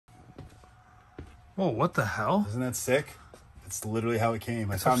Whoa, what the hell? Isn't that sick? It's literally how it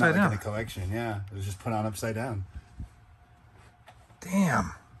came. I found that in the collection. Yeah, it was just put on upside down.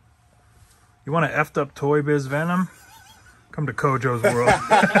 Damn. You want an effed up Toy Biz Venom? Come to Cojo's World.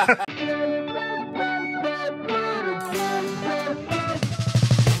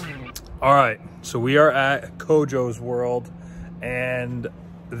 All right, so we are at Cojo's World, and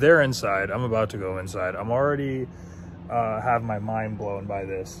they're inside. I'm about to go inside. I'm already have my mind blown by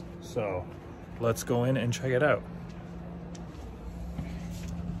this. So let's go in and check it out.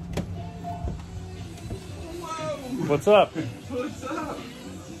 What's up? What's up?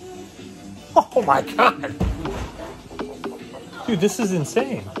 Oh my God. Dude, this is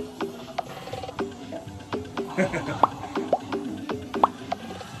insane.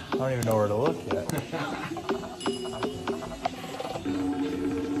 I don't even know where to look yet.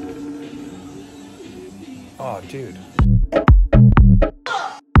 Oh, dude.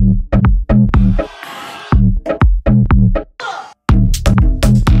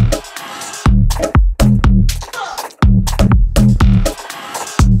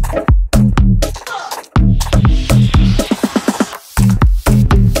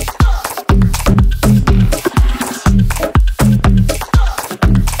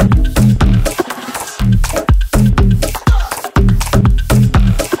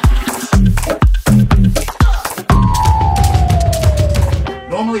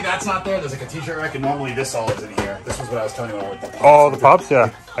 There's like a t-shirt rack, and normally this all is in here. This was what I was telling you about with the pops. Oh, the pops, yeah.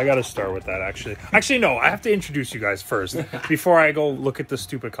 I gotta start with that, actually. Actually, no, I have to introduce you guys first before I go look at the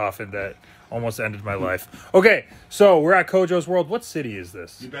stupid coffin that almost ended my life. Okay, so we're at Cojo's World. What city is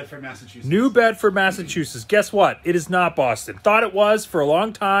this? New Bedford, Massachusetts. New Bedford, Massachusetts. Guess what? It is not Boston. Thought it was for a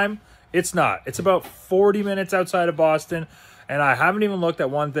long time. It's not. It's about 40 minutes outside of Boston, and I haven't even looked at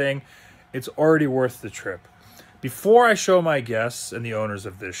one thing. It's already worth the trip. Before I show my guests and the owners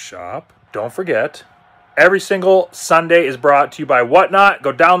of this shop, don't forget, every single Sunday is brought to you by Whatnot.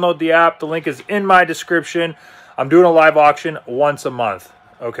 Go download the app. The link is in my description. I'm doing a live auction once a month.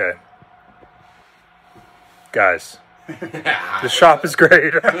 Okay. Guys, the shop is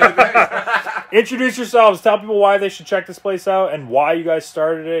great. Introduce yourselves. Tell people why they should check this place out and why you guys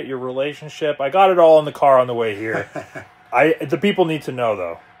started it, your relationship. I got it all in the car on the way here. The people need to know,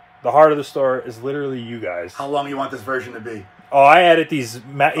 though. The heart of the store is literally you guys. How long you want this version to be? Oh, I edit these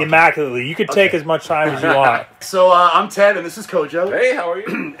immaculately. You could take as much time as you want. So I'm Ted, and this is Cojo. Hey, how are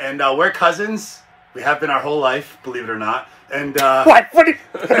you? And we're cousins. We have been our whole life, believe it or not. And what?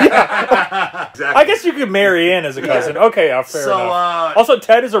 Yeah. Exactly. I guess you could marry in as a cousin. Yeah. Okay, fair enough. Also,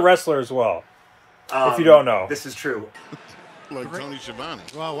 Ted is a wrestler as well. If you don't know, this is true. Like Tony Schiavone.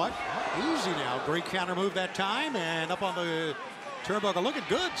 Well, what? Easy now. Great counter move that time, and up on the turnbuckle, looking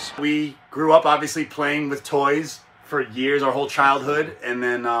goods. We grew up obviously playing with toys for years, our whole childhood, and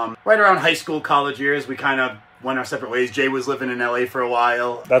then right around high school, college years, we kind of went our separate ways. Jay was living in LA for a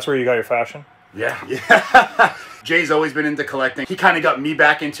while. That's where you got your fashion? Yeah. Jay's always been into collecting. He kind of got me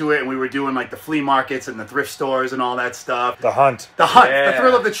back into it, and we were doing like the flea markets and the thrift stores and all that stuff. The hunt. Yeah. The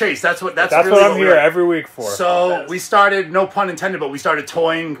thrill of the chase. That's really what I'm here every week for. So we started, no pun intended, but we started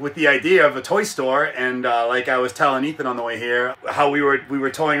toying with the idea of a toy store. And like I was telling Ethan on the way here, how we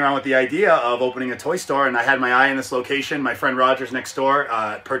were toying around with the idea of opening a toy store. And I had my eye in this location. My friend Roger's next door,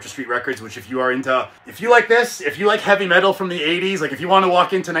 Purchase Street Records, which if you like this, if you like heavy metal from the 80s, like if you want to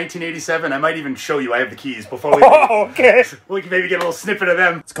walk into 1987, I might even show you. I have the keys before we... Oh, okay. We can maybe get a little snippet of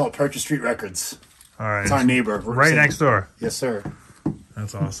them. It's called Purchase Street Records. All right. It's our neighbor. Right next door. Yes, sir.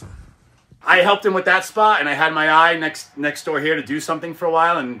 That's awesome. I helped him with that spot, and I had my eye next door here to do something for a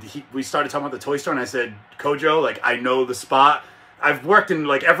while, and we started talking about the toy store, and I said, Cojo, like, I know the spot. I've worked in,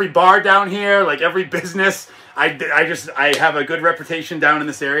 like, every bar down here, like, every business. I have a good reputation down in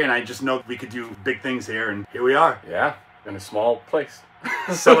this area, and I just know we could do big things here, and here we are. Yeah, in a small place.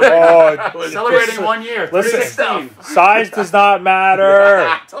 Celebrating 1 year. Listen, size does not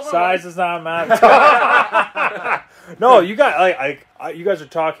matter. Size does not matter. No, you guys, you guys are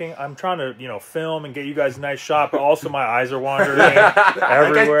talking. I'm trying to, film and get you guys a nice shot, but also my eyes are wandering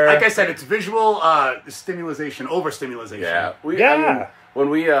everywhere. Like I said, it's visual stimulation, overstimulation. Yeah. I mean,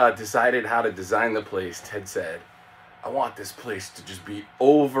 when we decided how to design the place, Ted said, "I want this place to just be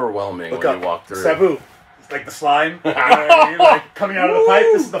overwhelming when you walk through." Sabu. Like the slime, you know what I mean? Like coming out of the pipe.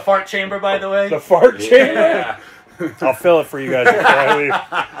 This is the fart chamber, by the way. The fart chamber? Yeah. I'll fill it for you guys before I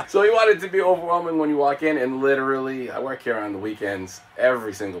leave. So we wanted it to be overwhelming when you walk in, and literally, I work here on the weekends.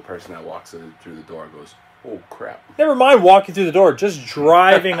 Every single person that walks through the door goes, "Oh, crap." Never mind walking through the door. Just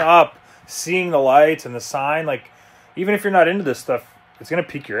driving up, seeing the lights and the sign. Like, even if you're not into this stuff, it's going to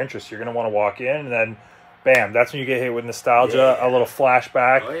pique your interest. You're going to want to walk in, and then bam, that's when you get hit with nostalgia, a little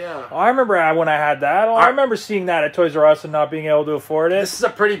flashback. Oh, yeah. Oh, I remember when I had that. Oh, I remember seeing that at Toys R Us and not being able to afford it. This is a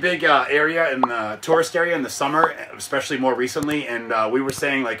pretty big area in the tourist area in the summer, especially more recently. And we were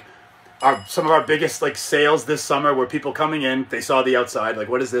saying, like, some of our biggest like sales this summer were people coming in, they saw the outside, like,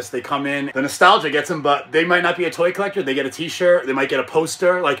 what is this? They come in, the nostalgia gets them, but they might not be a toy collector. They get a t-shirt, they might get a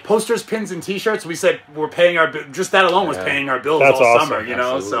poster, like posters, pins, and t-shirts. We said we're paying just that alone was paying our bills all summer, you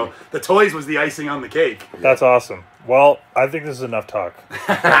know? Absolutely. So the toys was the icing on the cake. That's awesome. Well, I think this is enough talk.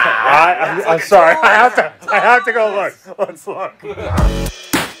 I'm sorry. I have to go look. Let's look.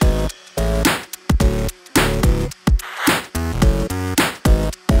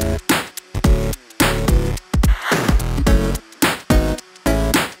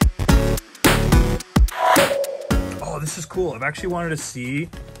 This is cool. I've actually wanted to see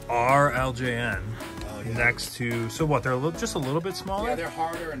our LJN next to. So what? They're just a little bit smaller. Yeah, they're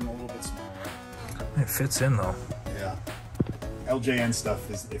harder and a little bit smaller. It fits in though. Yeah. LJN stuff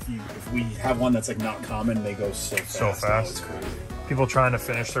is if we have one that's like not common, they go so fast. So fast. It's crazy. People trying to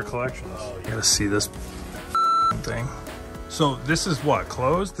finish their collections. Oh, yeah. You gotta see this thing. So this is what?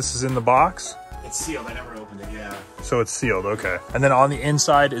 Closed? This is in the box? It's sealed. I never opened it. Yeah. So it's sealed. Okay. And then on the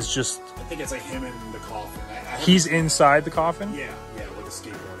inside is just. I think it's like him in the coffin. He's inside the coffin? Yeah, with a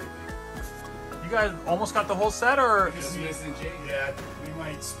skateboard, I think. You guys almost got the whole set, or? Yeah, we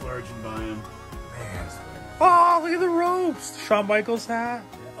might splurge and buy him. Man. Oh, look at the ropes. Shawn Michaels hat.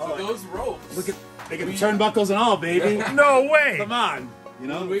 Oh, those ropes. Look at they got the turnbuckles and all, baby. No way. Come on. You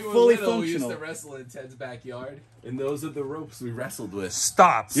know, we were fully little, functional. We used to wrestle in Ted's backyard, and those are the ropes we wrestled with.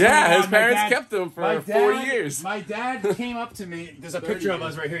 Stop. Yeah, his parents kept them for 4 years. My dad came up to me. There's a picture of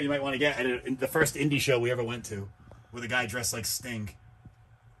us right here you might want to get at the first indie show we ever went to, with a guy dressed like Sting.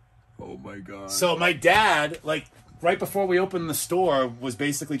 Oh my god. So my dad, like, right before we opened the store, was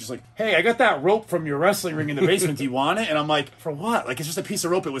basically just like, hey, I got that rope from your wrestling ring in the basement. Do you want it? And I'm like, for what? Like, it's just a piece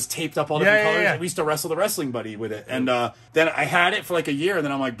of rope. It was taped up all different colors. Yeah. We used to wrestle the wrestling buddy with it. And then I had it for like a year. And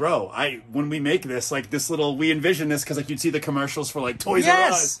then I'm like, bro, when we make this, like this little, we envision this because like you'd see the commercials for like Toys R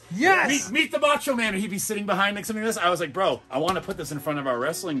Us. Yes. Meet the Macho Man. And he'd be sitting behind like something like this. I was like, bro, I want to put this in front of our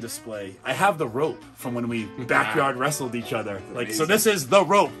wrestling display. I have the rope from when we backyard wrestled each other. Like, so this is the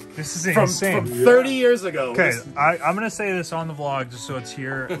rope. This is insane. From 30 years ago. Okay, I'm going to say this on the vlog just so it's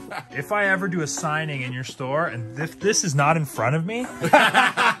here. If I ever do a signing in your store and if this is not in front of me,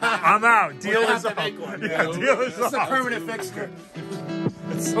 I'm out. Deal is off. Yeah, deal is off. It's a permanent fixture.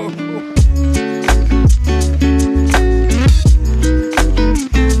 It's so cool.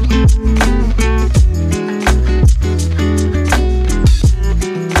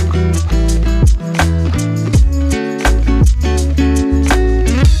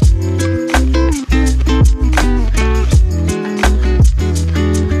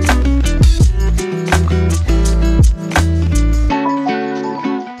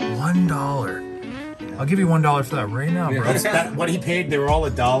 I'll give you $1 for that right now, bro. What he paid, they were all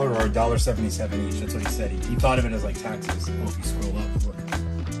 $1 or $1.77 each. That's what he said. He thought of it as like taxes. Oh, if you scroll up, look.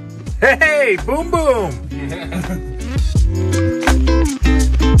 Hey, boom, boom.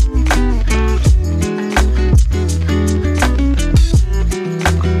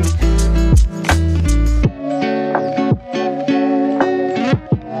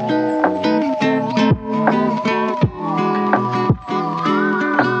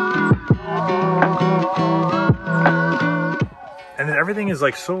 Everything is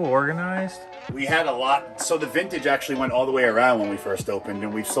like so organized. We had a lot. So the vintage actually went all the way around when we first opened,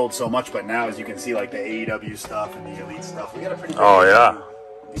 and we've sold so much. But now, as you can see, like the AEW stuff and the Elite stuff, we got a pretty. Oh yeah.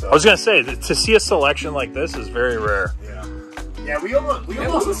 So, I was gonna say to see a selection like this is very rare. Yeah. Yeah, we almost.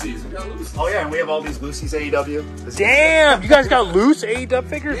 Lucy's. We got Lucy's. Oh yeah, and we have all these Lucy's AEW. Damn, you guys got loose AEW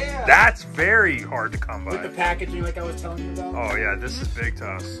figures? Yeah. That's very hard to come by. With the packaging, like I was telling you about. Oh yeah, this is big to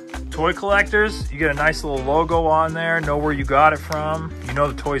us. Toy collectors, you get a nice little logo on there. Know where you got it from. You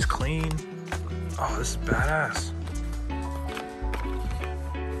know the toy's clean. Oh, this is badass.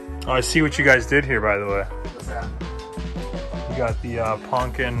 Oh, I see what you guys did here, by the way. What's that? You got the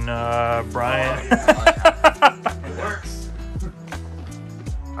Punk and Brian. Oh, yeah. It works.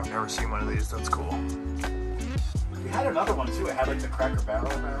 I've never seen one of these. That's cool. We had another one too. It had like the Cracker Barrel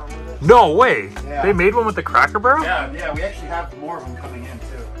with it. No way. Yeah. They made one with the Cracker Barrel? Yeah. We actually have more of them coming in too.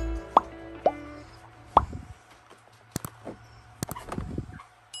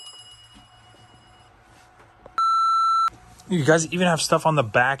 You guys even have stuff on the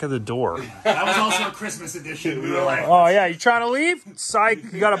back of the door. That was also a Christmas edition. We were like, oh yeah, you trying to leave? Psych,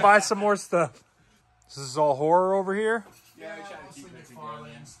 you gotta buy some more stuff. This is all horror over here? Yeah, we try to keep it together.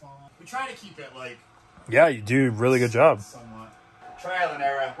 We try to keep it like... Yeah, you do. Really good job. Somewhat. trial and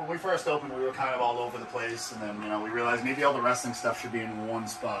error. When we first opened, we were kind of all over the place, and then, you know, we realized maybe all the wrestling stuff should be in one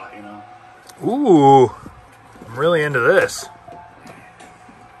spot, you know? Ooh, I'm really into this.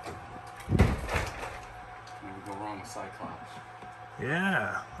 Never go wrong with Cyclops.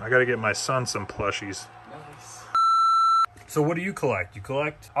 Yeah, I gotta get my son some plushies. Nice. So what do you collect? You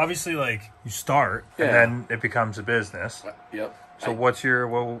collect, obviously, like, you start, Yeah. and then it becomes a business. Yep. So what's your,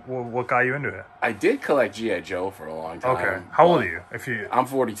 what got you into it? I did collect G.I. Joe for a long time. Okay. How old are you? I'm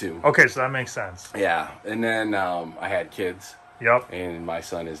 42. Okay, so that makes sense. Yeah, and then I had kids, Yep. and my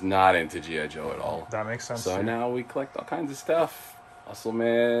son is not into G.I. Joe at all. That makes sense. So too. now we collect all kinds of stuff. Hustle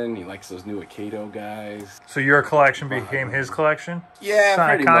Man, he likes those new Akato guys. So your collection became his collection? Yeah,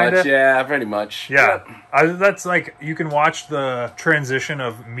 pretty kinda? much. Yeah, pretty much. Yeah. Yep. That's like, you can watch the transition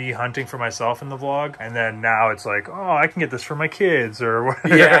of me hunting for myself in the vlog, and then now it's like, oh, I can get this for my kids, or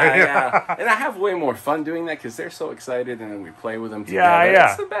whatever. Yeah. And I have way more fun doing that because they're so excited, and then we play with them together. Yeah.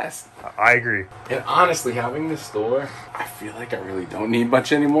 It's the best. I agree. And honestly, having this store, I feel like I really don't need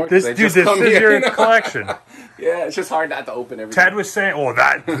much anymore. This is your collection. Yeah, it's just hard not to open everything. Ted was saying, "Oh,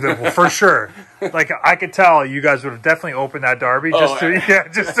 that for sure." Like, I could tell you guys would have definitely opened that Derby just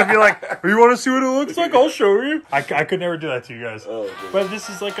to be like, "You want to see what it looks like? I'll show you." I could never do that to you guys. But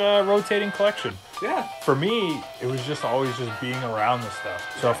this is like a rotating collection. Yeah. For me, it was just always just being around this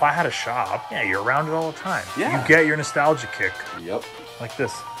stuff. So if I had a shop, yeah, you're around it all the time. Yeah. You get your nostalgia kick. Yep. Like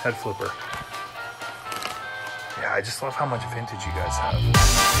this head flipper. Yeah, I just love how much vintage you guys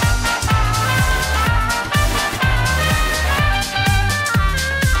have.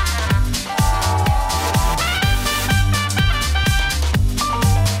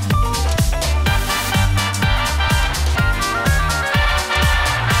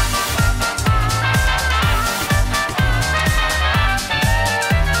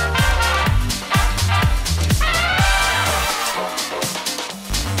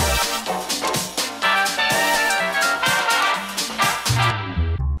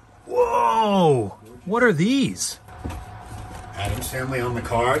 Whoa! What are these? Adam's Family on the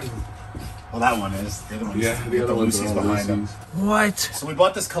card. Well, that one is. The other one's the other one's Lucy's all behind them. What? So we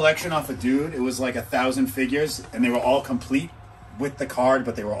bought this collection off a dude. It was like 1,000 figures, and they were all complete with the card,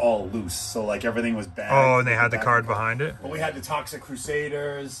 but they were all loose. So like everything was bagged. Oh, and they had the card behind it? But we had the Toxic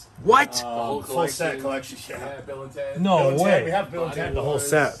Crusaders. What? Full set collection. Yeah. Bill and Ted. No Bill and Ted. way. We have Bill and Ted, the whole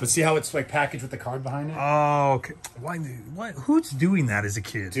set. But see how it's like packaged with the card behind it? Oh, okay. Why? What? Who's doing that as a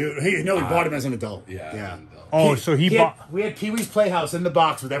kid? Dude, we bought him as an adult. Yeah. Oh, so he bought. We had Pee-wee's Playhouse in the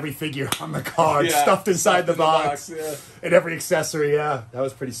box with every figure on the card, Yeah, stuffed inside the box, yeah. and every accessory. Yeah, that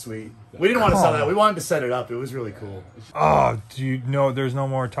was pretty sweet. We didn't want to sell that. We wanted to set it up. It was really cool. Oh, do you know there's no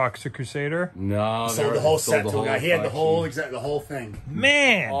more Toxic Crusader? No, Sold the whole set to a guy. He had the whole thing.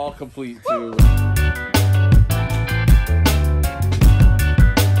 Man! all complete too.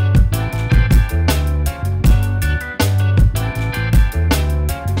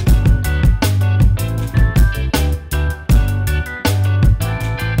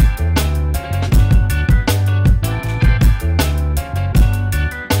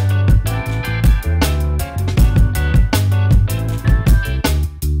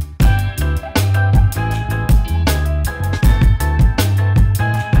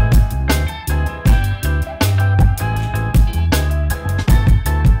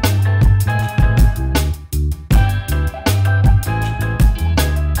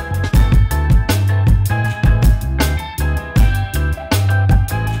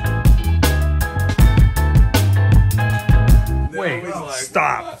 Wait,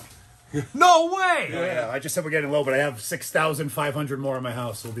 stop. No way! Yeah, I just said we're getting low, but I have 6,500 more in my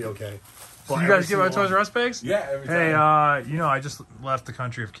house. So we'll be okay. So you guys give out Toys R Us bags? Yeah, every Hey, time. you know, I just left the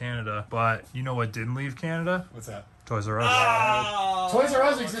country of Canada, but you know what didn't leave Canada? What's that? Toys R Us. Toys R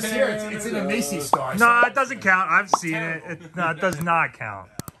Us exists here. It's in a Macy's store. No, it doesn't count. I've seen it. No, it does not count.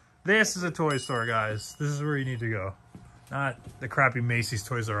 This is a toy store, guys. This is where you need to go. Not the crappy Macy's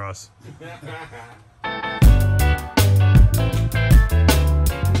Toys R Us.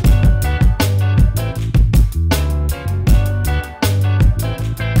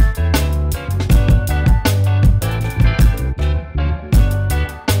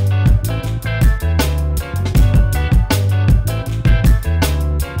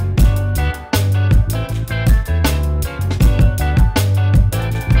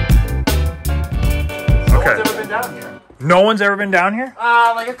 No one's ever been down here?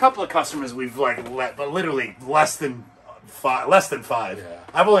 Like a couple of customers we've like let, but literally less than five. Yeah.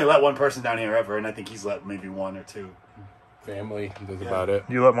 I've only let one person down here ever, and I think he's let maybe one or two. Family, that's about it.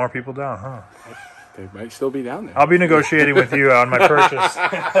 You let more people down, huh? They might still be down there. I'll be negotiating with you on my purchase.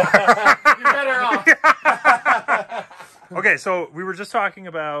 You're better off. Okay, so we were just talking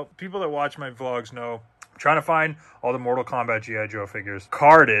about, people that watch my vlogs know, I'm trying to find all the Mortal Kombat G.I. Joe figures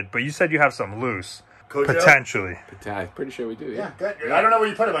carded, but you said you have some loose. Cojo? Potentially. I'm pretty sure we do. Yeah, good. I don't know where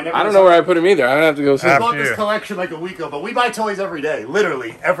you put them. I don't know where I put them either. I don't have to go see. I them. bought this collection like a week ago, but we buy toys every day,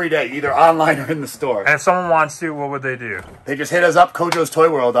 literally every day, either online or in the store. And if someone wants to, what would they do? They just hit us up, Kojo's Toy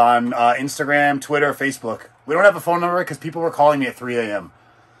World, on Instagram, Twitter, Facebook. We don't have a phone number because people were calling me at 3 a.m.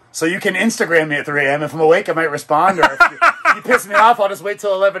 So you can Instagram me at 3 a.m. If I'm awake, I might respond. Or if you piss me off, I'll just wait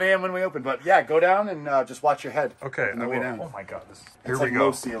till 11 a.m. when we open. But yeah, go down and just watch your head. Okay. On the way down. Oh my God. Here we go.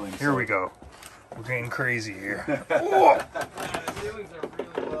 Low ceilings. Here we go. We're getting crazy here. The ceilings are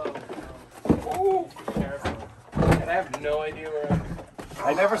really low. Oh, careful. And I have no idea where I'm...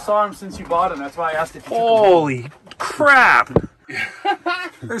 I never saw him since you bought him. That's why I asked if you took him. Holy crap.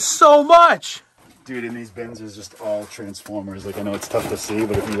 There's so much. Dude, in these bins there's just all Transformers. Like, I know it's tough to see,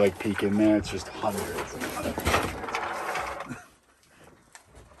 but if you like peek in there, it's just hundreds and hundreds.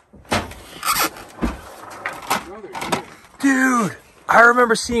 Dude, I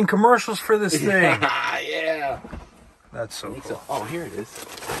remember seeing commercials for this thing. Yeah. That's so cool. Oh, here it is.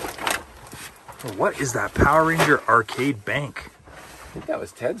 What is that Power Ranger arcade bank? I think that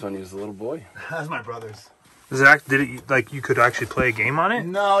was Ted's when he was a little boy. That's my brother's. Did it, like, you could actually play a game on it?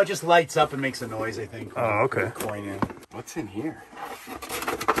 No, it just lights up and makes a noise, I think. Oh, okay. Coin in. What's in here?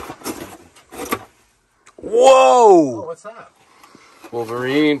 Whoa! Oh, what's that?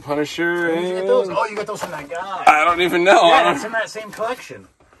 Wolverine, Punisher, Where'd you get and... those? Oh, you got those from that guy. I don't even know. Yeah, it's in that same collection.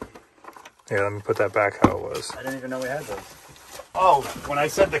 Here, let me put that back how it was. I didn't even know we had those. Oh, when I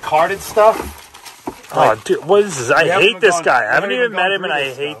said the carded stuff. Oh, dude, what is this? I hate this guy. I haven't we even haven't met gone him, and through I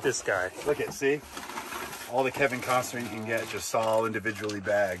this hate stuff. this guy. Look at, see? All the Kevin Costner you can get, just all individually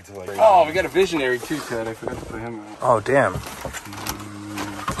bagged. Like, Oh, we got a Visionary too, Ted. I forgot to put him on. Oh, damn.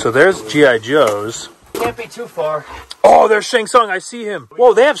 So there's G.I. Joe's. Can't be too far. Oh, there's Shang Tsung. I see him.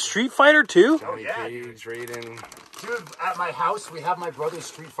 Whoa, they have Street Fighter too? Johnny yeah, Cage, Raiden. Dude, at my house, we have my brother's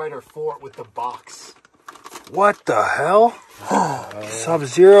Street Fighter 4 with the box. What the hell?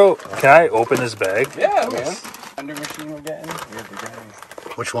 Sub-Zero. Can I open this bag? Yeah, man. Under Machine we're getting. We have the guys.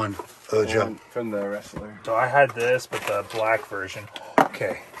 Which one? Oh, The one from the wrestler. So I had this, but the black version.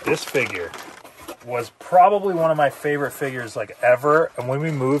 Okay, this figure was probably one of my favorite figures like ever. And when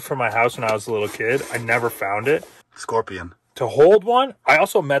we moved from my house when I was a little kid, I never found it. Scorpion. To hold one, I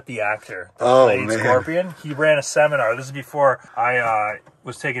also met the actor that played man. Scorpion. He ran a seminar. This is before I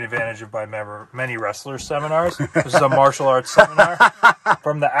was taking advantage of many wrestlers seminars. This is a martial arts seminar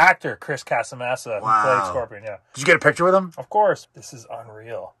from the actor Chris Casamassa who played Scorpion. Yeah. Did you get a picture with him? Of course. This is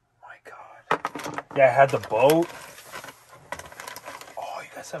unreal. My God. Yeah, I had the boat. Oh, you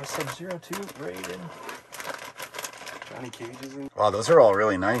guys have a Sub-Zero too? Raiden. Johnny Cage is in. Wow, those are all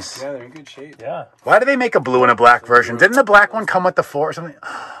really nice. Yeah, they're in good shape. Yeah. Why do they make a blue and a black version? Didn't the black one come with the 4 or something?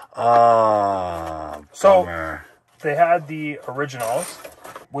 Oh, So bummer. they had the originals,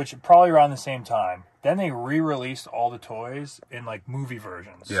 which probably around the same time. Then they re-released all the toys in like movie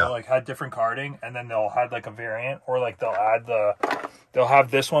versions. Yeah. So like had different carding, and then they'll have like a variant, or like they'll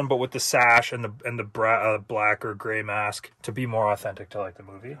have this one but with the sash and the black or gray mask to be more authentic to like the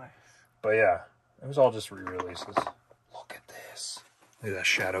movie. But yeah, it was all just re-releases. Look at this. Look at that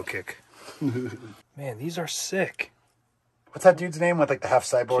shadow kick. Man, these are sick. What's that dude's name with like the half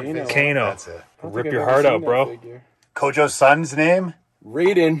cyborg Kano. face? Kano. That's it. Rip your heart out, bro. Kojo's son's name?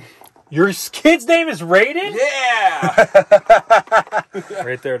 Raiden. Your kid's name is Raiden? Yeah.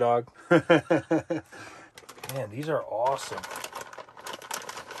 Right there, dog. Man, these are awesome.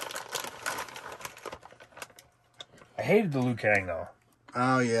 I hated the Liu Kang, though.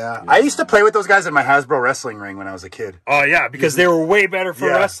 Oh, yeah. I used to play with those guys in my Hasbro wrestling ring when I was a kid. Oh, yeah, because they were way better for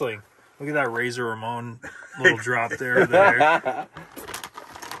Yeah. wrestling. Look at that Razor Ramon little drop there.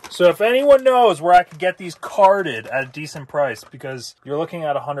 So if anyone knows where I could get these carded at a decent price, because you're looking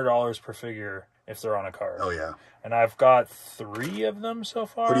at $100 per figure if they're on a card. Oh, yeah. And I've got 3 of them so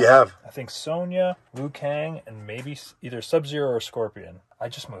far. Who do you have? I think Sonya, Liu Kang, and maybe either Sub-Zero or Scorpion. I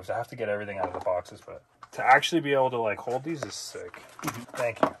just moved. I have to get everything out of the boxes, but to actually be able to like hold these is sick.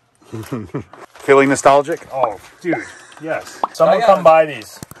 Thank you. Feeling nostalgic? Oh, dude, yes. Someone come buy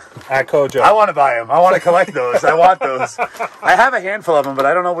these at Cojo. I want to buy them. I want to collect those. I want those. I have a handful of them, but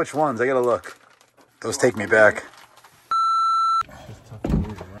I don't know which ones. I got to look. Those take me back.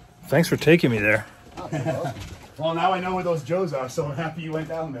 Thanks for taking me there. Well, now I know where those Joes are, so I'm happy you went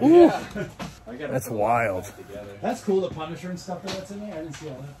down there. Yeah. That's wild. That's cool, the Punisher and stuff that's in there. I didn't see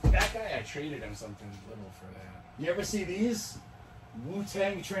all that. That guy, I traded him something little for that. You ever see these?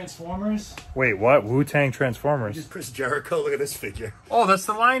 Wu-Tang Transformers? Wait, what? Wu-Tang Transformers? Just Chris Jericho. Look at this figure. Oh, that's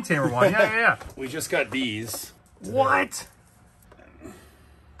the Lion Tamer one. Yeah. We just got these. What?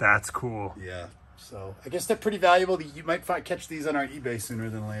 That's cool. Yeah. So I guess they're pretty valuable. You might catch these on our eBay sooner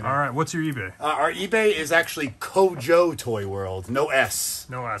than later. All right, what's your eBay? Our eBay is actually Cojo Toy World. No S.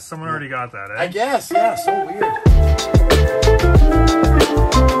 No S. Someone already got that, eh? I guess. Yeah. So weird.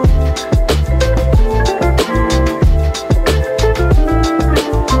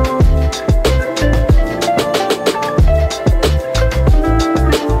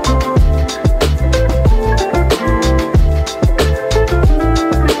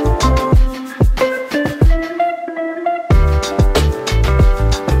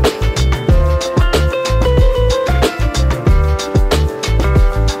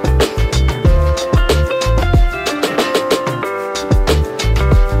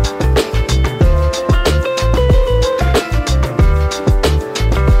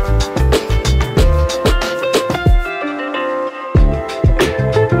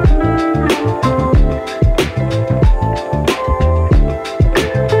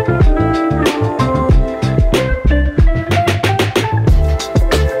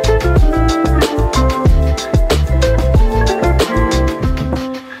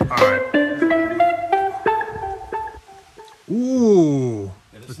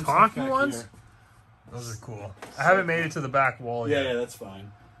 Talking ones? Those are cool. I haven't made it to the back wall yet. Yeah, that's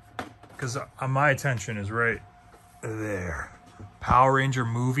fine. Because my attention is right there. Power Ranger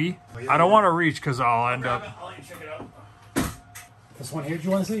movie. I don't want to reach because I'll end up... I'll let you check it out. This one here, do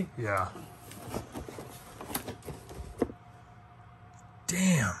you want to see? Yeah.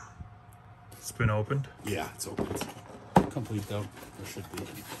 Damn. It's been opened. Yeah, it's opened. Complete though. There should be.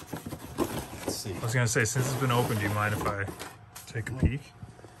 Let's see. I was going to say, since it's been opened, do you mind if I take a peek?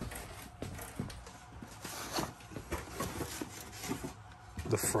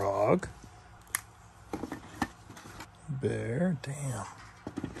 The frog. Bear. Damn.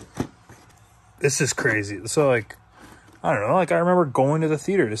 This is crazy. So, like, I don't know. Like, I remember going to the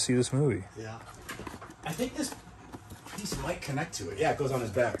theater to see this movie. Yeah. I think this piece might connect to it. Yeah, it goes on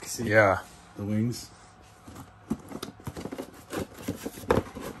his back. See? Yeah. The wings.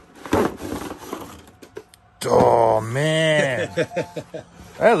 Oh, man.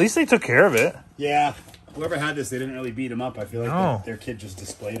 At least they took care of it. Yeah. Whoever had this, they didn't really beat him up. I feel like their kid just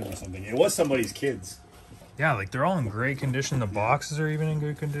displayed him or something. It was somebody's kids. Yeah, like, they're all in great condition. The boxes are even in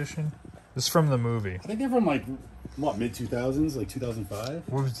good condition. This is from the movie. I think they're from, like, what, mid-2000s? Like 2005?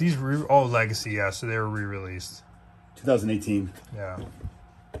 What was these? Oh, Legacy, yeah. So they were re-released. 2018. Yeah.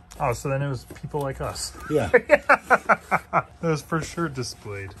 Oh, so then it was people like us. Yeah. That was for sure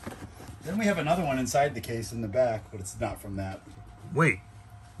displayed. Then we have another one inside the case in the back, but it's not from that. Wait,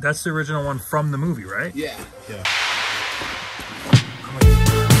 that's the original one from the movie, right? Yeah. Yeah.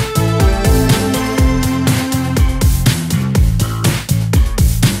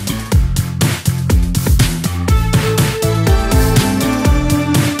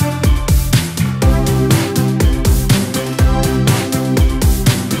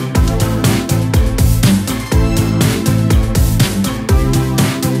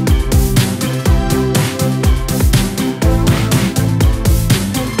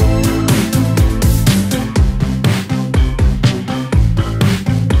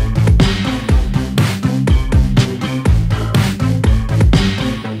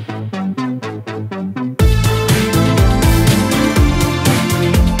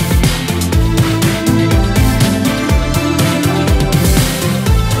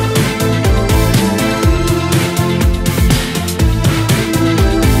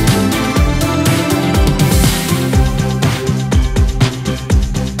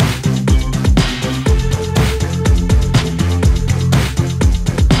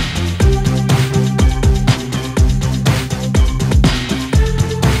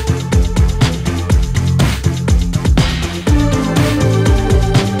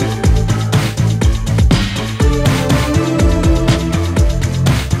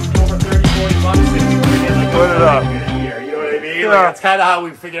 That's kind of how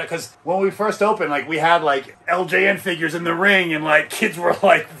we figured out, because when we first opened, like, we had like LJN figures in the ring, and like kids were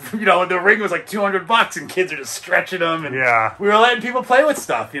like, you know, the ring was like $200 and kids are just stretching them, and we were letting people play with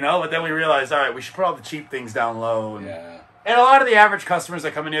stuff, you know, but then we realized, all right, we should put all the cheap things down low. And, and a lot of the average customers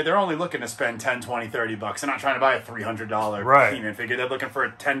that come in here, they're only looking to spend 10, 20, 30 bucks. They're not trying to buy a $300 He-Man figure. They're looking for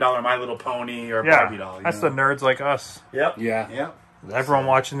a $10 My Little Pony or Barbie doll. That's the nerds like us. Yep. Yeah. Yep. Everyone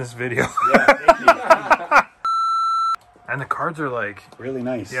watching this video. Yeah, thank you. And the cards are like really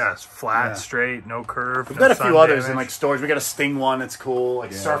nice. Yeah, it's flat, straight, no curve. We've got a few others in like stores. We got a Sting one that's cool,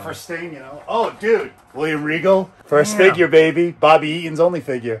 like Surfer Sting, you know. Oh, dude, William Regal, first figure, baby. Bobby Eaton's only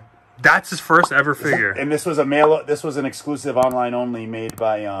figure. That's his first ever figure. And this was a mail. This was an exclusive online only made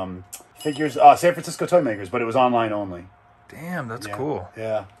by Figures, San Francisco Toy Makers, but it was online only. Damn, that's cool.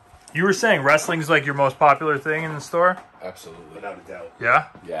 Yeah. You were saying wrestling's like your most popular thing in the store? Absolutely. Without a doubt. Yeah?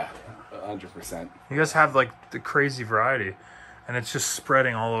 Yeah, 100%. You guys have like the crazy variety, and it's just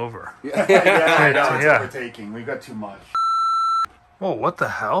spreading all over. Yeah, I know. It's Yeah. overtaking. We've got too much. Whoa, what the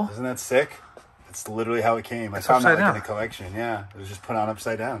hell? Isn't that sick? That's literally how it came. I It's found that upside like in down. a collection. Yeah. It was just put on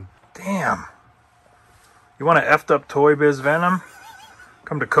upside down. Damn. You want to effed up Toy Biz Venom?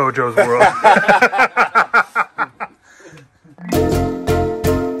 Come to Cojo's World.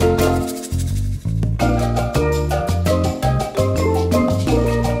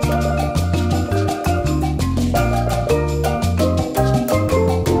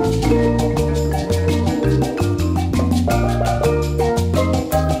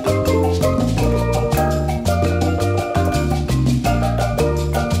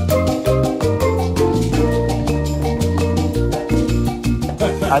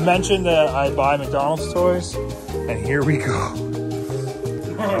 I mentioned that I buy McDonald's toys, and here we go.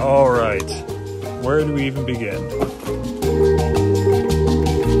 All right, where do we even begin?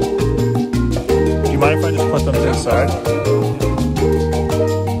 Do you mind if I just put them to the side?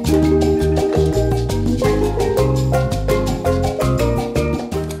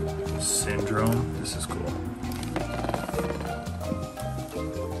 Syndrome, this is cool.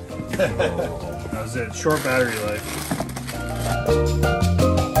 That was it, short battery life.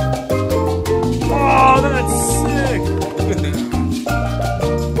 Oh, that's sick!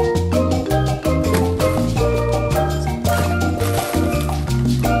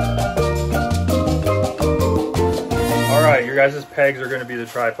 Alright, your guys' pegs are going to be the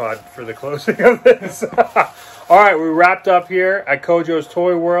tripod for the closing of this. Alright, we wrapped up here at Cojo's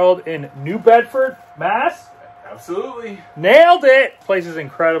Toy World in New Bedford, Mass. Absolutely. Nailed it! Place is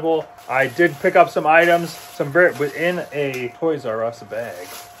incredible. I did pick up some items, within a Toys R Us bag.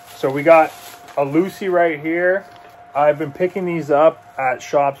 So we got a Lucy right here. I've been picking these up at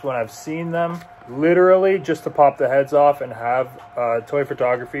shops when I've seen them, literally just to pop the heads off and have toy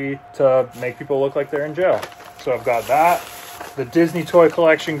photography to make people look like they're in jail. So I've got that. The Disney toy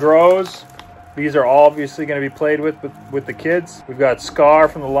collection grows. These are obviously going to be played with the kids. We've got Scar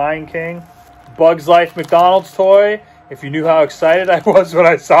from The Lion King. Bugs Life McDonald's toy. If you knew how excited I was when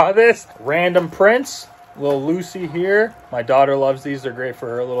I saw this. Random prints. Little Lucy here. My daughter loves these. They're great for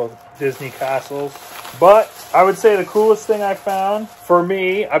her little Disney castles. But I would say the coolest thing I found, for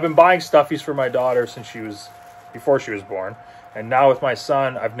me, I've been buying stuffies for my daughter since before she was born. And now with my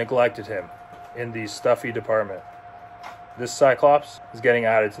son, I've neglected him in the stuffy department. This Cyclops is getting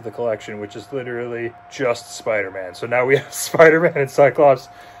added to the collection, which is literally just Spider-Man. So now we have Spider-Man and Cyclops.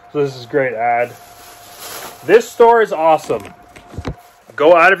 So this is a great ad. This store is awesome.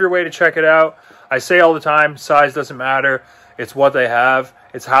 Go out of your way to check it out. I say all the time, size doesn't matter. It's what they have.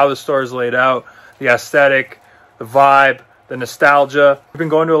 It's how the store is laid out. The aesthetic, the vibe, the nostalgia. I've been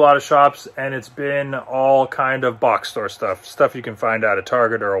going to a lot of shops, and it's been all kind of box store stuff. Stuff you can find at a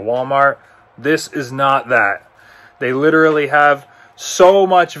Target or a Walmart. This is not that. They literally have so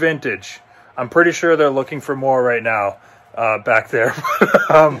much vintage. I'm pretty sure they're looking for more right now back there.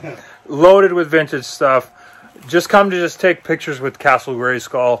 Loaded with vintage stuff. Just come to take pictures with Castle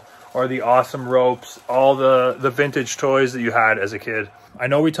Grayskull or the awesome ropes, all the vintage toys that you had as a kid. I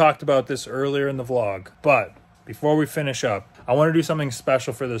know we talked about this earlier in the vlog, but before we finish up, I want to do something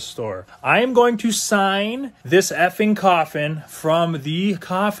special for this store. I am going to sign this effing coffin from the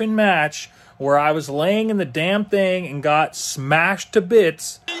coffin match where I was laying in the damn thing and got smashed to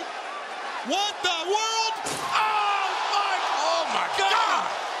bits. What the world? Oh my God!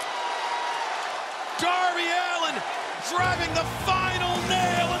 Darby Allin driving the final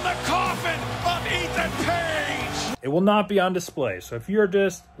nail in the coffin of Ethan Page. It will not be on display. So if you're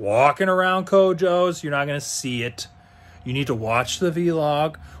just walking around Cojo's, you're not going to see it. You need to watch the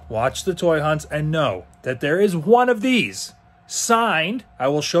vlog, watch the toy hunts, and know that there is one of these signed. I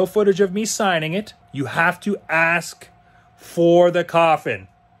will show footage of me signing it. You have to ask for the coffin.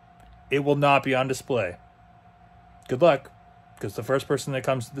 It will not be on display. Good luck, because the first person that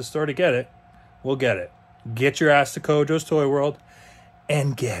comes to the store to get it will get it. Get your ass to Cojo's Toy World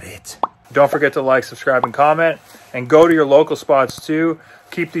and get it. Don't forget to like, subscribe, and comment. And go to your local spots too.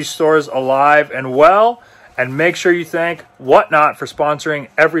 Keep these stores alive and well. And make sure you thank Whatnot for sponsoring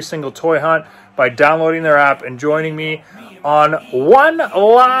every single toy hunt by downloading their app and joining me on one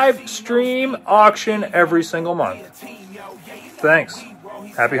live stream auction every single month. Thanks.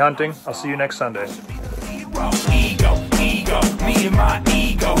 Happy hunting. I'll see you next Sunday. Ego, me and my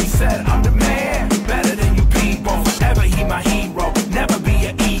ego. He said I'm the man, better than you people. Forever he my hero, never be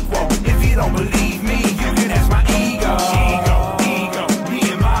an equal. If you don't believe me, you can ask my ego. Me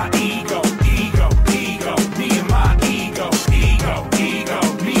and my ego.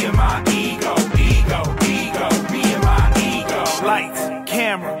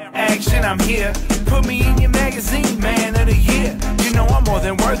 fiction, I'm here. Put me in your magazine, man of the year. You know I'm more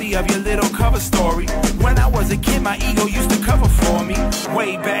than worthy of your little cover story. When I was a kid, my ego used to cover for me.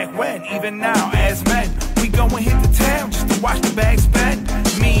 Way back when, even now as men, we go and hit the town just to watch the bags spend.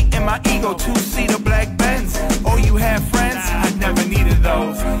 Me and my ego, two-seater black Benz. Oh, you have friends? I never needed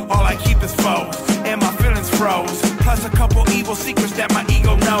those. All I keep is foes, and my feelings froze. Plus a couple evil secrets that my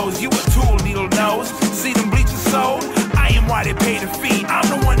ego knows. You a tool, needle nose. See them bleachers sold? I am why they pay the fee. I'm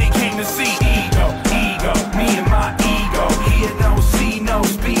the one they came to see. Ego, ego, me and my ego. Hear no, see no,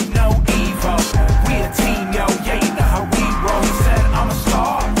 speak no evil. We a team, yo, yeah, you know how we roll. He said I'm a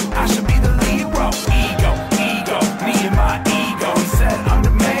star, I should be the lead role. Ego, ego, me and my ego. He said I'm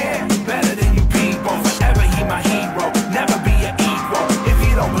the man, better than you people. Forever he my hero, never be an equal. If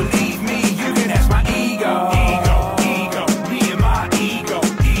you don't believe me, you can ask my ego. Ego, ego, me and my ego.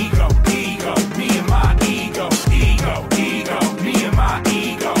 Ego, ego, me and my ego. Ego, ego, me and my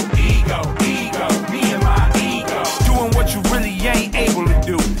ego. Ego, ego, me and my ego. Doing what you really ain't able to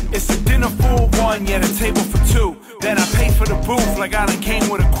do. It's a dinner for one, yet a table for two. Then I pay for the booth like I done came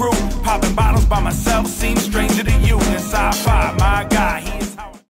with a crew. Popping bottles by myself seems